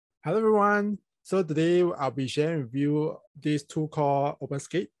Hello everyone. So today I'll be sharing with you this tool called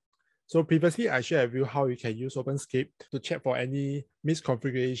OpenSCAP. So previously I shared with you how you can use OpenSCAP to check for any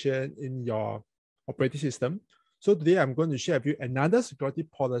misconfiguration in your operating system. So today I'm going to share with you another security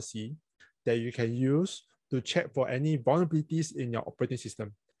policy that you can use to check for any vulnerabilities in your operating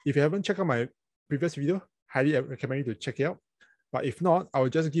system. If you haven't checked out my previous video, highly recommend you to check it out. But if not, I will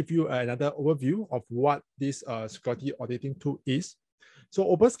just give you another overview of what this security auditing tool is. So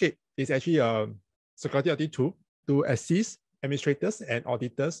OpenSCAP is actually a security audit tool to assist administrators and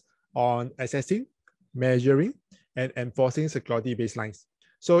auditors on assessing, measuring, and enforcing security baselines.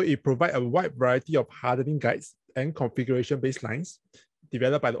 So it provides a wide variety of hardening guides and configuration baselines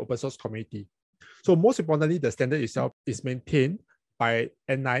developed by the open source community. So most importantly, the standard itself is maintained by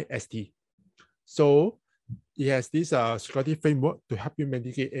NIST. So it has this security framework to help you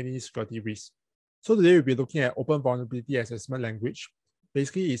mitigate any security risk. So today we'll be looking at Open Vulnerability Assessment Language.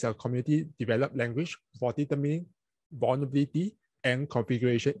 Basically, it's a community-developed language for determining vulnerability and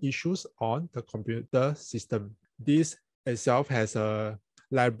configuration issues on the computer system. This itself has a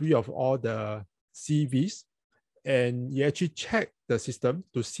library of all the CVs, and you actually check the system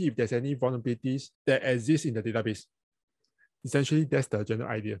to see if there's any vulnerabilities that exist in the database. Essentially, that's the general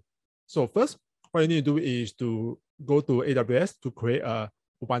idea. So first, what you need to do is to go to AWS to create a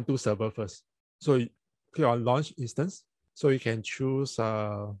Ubuntu server first. So you click on Launch Instance. So you can choose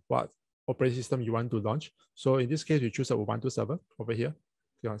what operating system you want to launch. So in this case, we choose a Ubuntu server over here.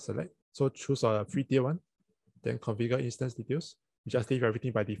 Click on Select. So choose a free tier one. Then configure instance details. We just leave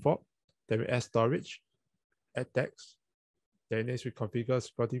everything by default. Then we add storage, add text. Then next we configure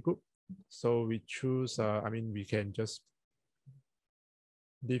security group. So we choose, we can just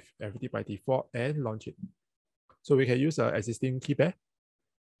leave everything by default and launch it. So we can use an existing key pair.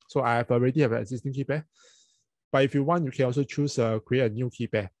 So I already have an existing key pair. But if you want, you can also choose create a new key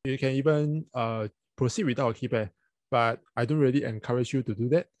pair. You can even proceed without a key pair, but I don't really encourage you to do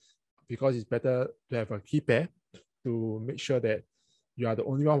that because it's better to have a key pair to make sure that you are the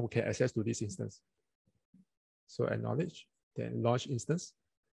only one who can access to this instance. So acknowledge, then launch instance.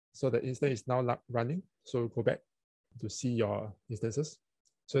 So the instance is now running. So go back to see your instances.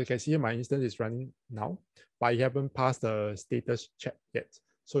 So you can see my instance is running now, but you haven't passed the status check yet.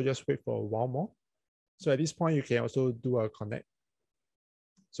 So just wait for a while more. So at this point, you can also do a connect.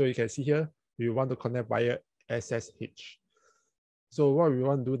 So you can see here, we want to connect via SSH. So what we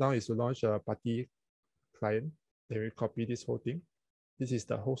want to do now is to launch a Putty client. Then we copy this whole thing. This is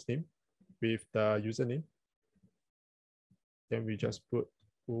the host name with the username. Then we just put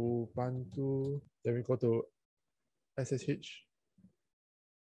Ubuntu. Then we go to SSH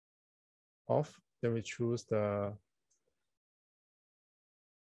off. Then we choose the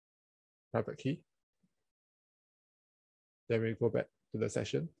private key. Then we go back to the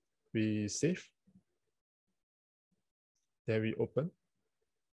session, we save, then we open,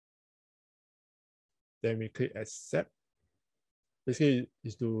 then we click accept. Basically,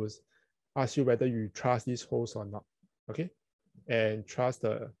 is to ask you whether you trust this host or not, okay? And trust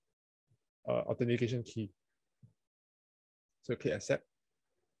the authentication key. So click accept.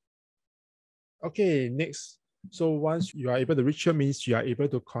 Okay, next. So once you are able to reach here, means you are able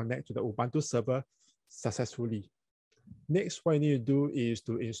to connect to the Ubuntu server successfully. Next, what you need to do is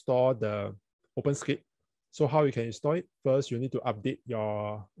to install the OpenSCAP. So how you can install it? First, you need to update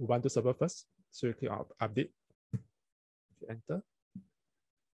your Ubuntu server first. So you click on update, enter.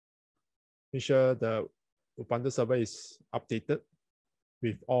 Make sure the Ubuntu server is updated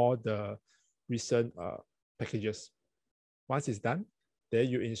with all the recent packages. Once it's done, then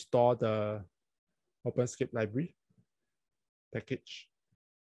you install the OpenSCAP library package.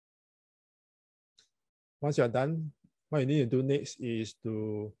 Once you're done, what you need to do next is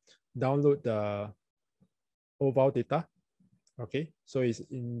to download the OVAL data. Okay, so it's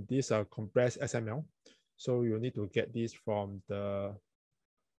in this compressed XML. So you need to get this from the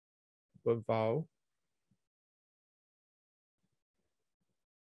OVAL.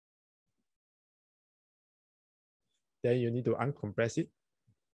 Then you need to uncompress it.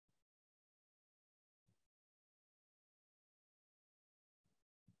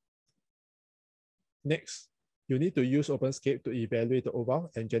 Next, you need to use OpenSCAP to evaluate the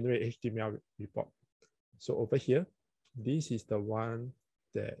OVAL and generate HTML report. So over here, this is the one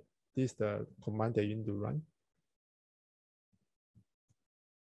that this is the command that you need to run.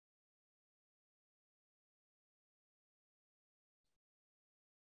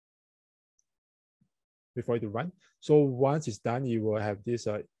 Before you run. So once it's done, you will have this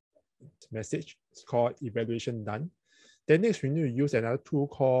message. It's called evaluation done. Then next, we need to use another tool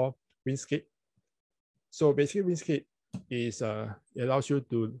called WinSCP. So basically, WinSCP is it allows you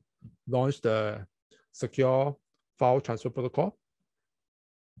to launch the Secure File Transfer Protocol,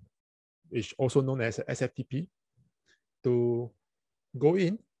 which also known as SFTP, to go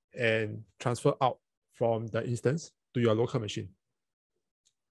in and transfer out from the instance to your local machine.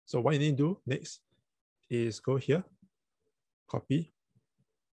 So what you need to do next is go here, copy,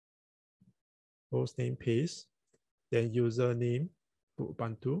 host name, paste, then username to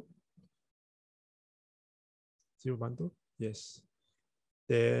Ubuntu. Ubuntu, yes.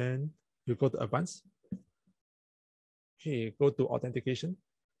 Then you go to advanced. Okay, go to authentication.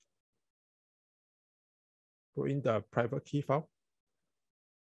 Go in the private key file.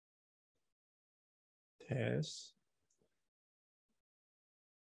 Test.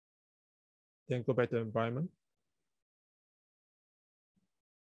 Then go back to environment.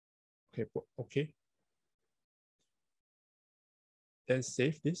 Okay, okay. Then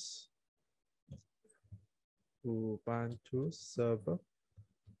save this. Ubuntu Server.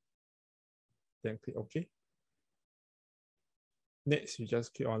 Then click OK. Next, you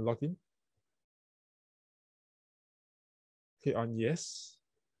just click on login. Click on yes.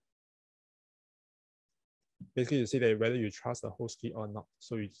 Basically, you say that whether you trust the host key or not.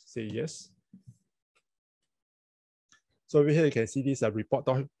 So you say yes. So over here, you can see this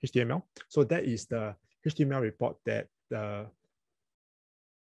report.html. So that is the HTML report that the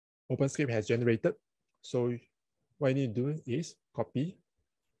OpenSCAP has generated. So what you need to do is copy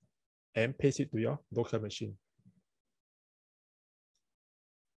and paste it to your local machine.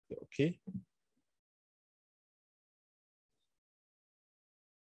 Okay.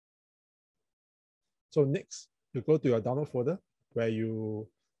 So next, you go to your download folder where you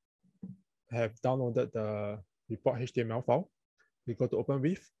have downloaded the report HTML file. You go to open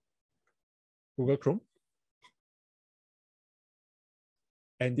with Google Chrome.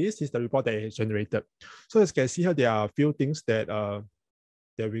 And this is the report that is generated. So as you can see here, there are a few things that,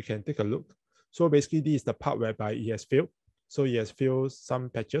 that we can take a look. So basically, this is the part whereby it has failed. So it has failed some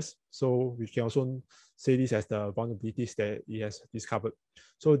patches. So we can also say this as the vulnerabilities that it has discovered.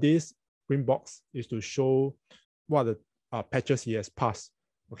 So this green box is to show what the patches he has passed.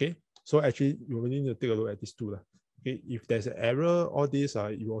 Okay, so actually you really need to take a look at this too. Okay, if there's an error, all this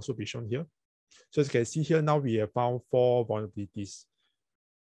it will also be shown here. So as you can see here, now we have found 4 vulnerabilities.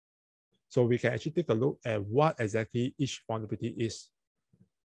 So we can actually take a look at what exactly each vulnerability is.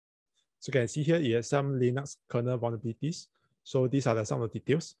 So you can see here, it has some Linux kernel vulnerabilities. So these are some of the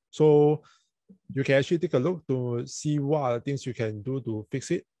details. So you can actually take a look to see what are the things you can do to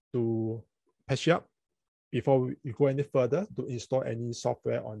fix it, to patch it up before you go any further to install any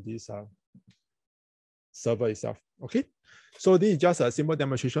software on this server itself. Okay, so this is just a simple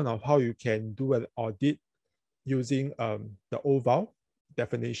demonstration of how you can do an audit using the OVAL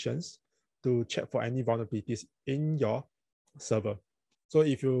definitions to check for any vulnerabilities in your server. So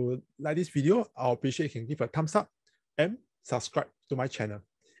if you like this video, I'll appreciate you can give a thumbs up and subscribe to my channel.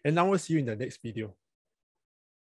 And I will see you in the next video.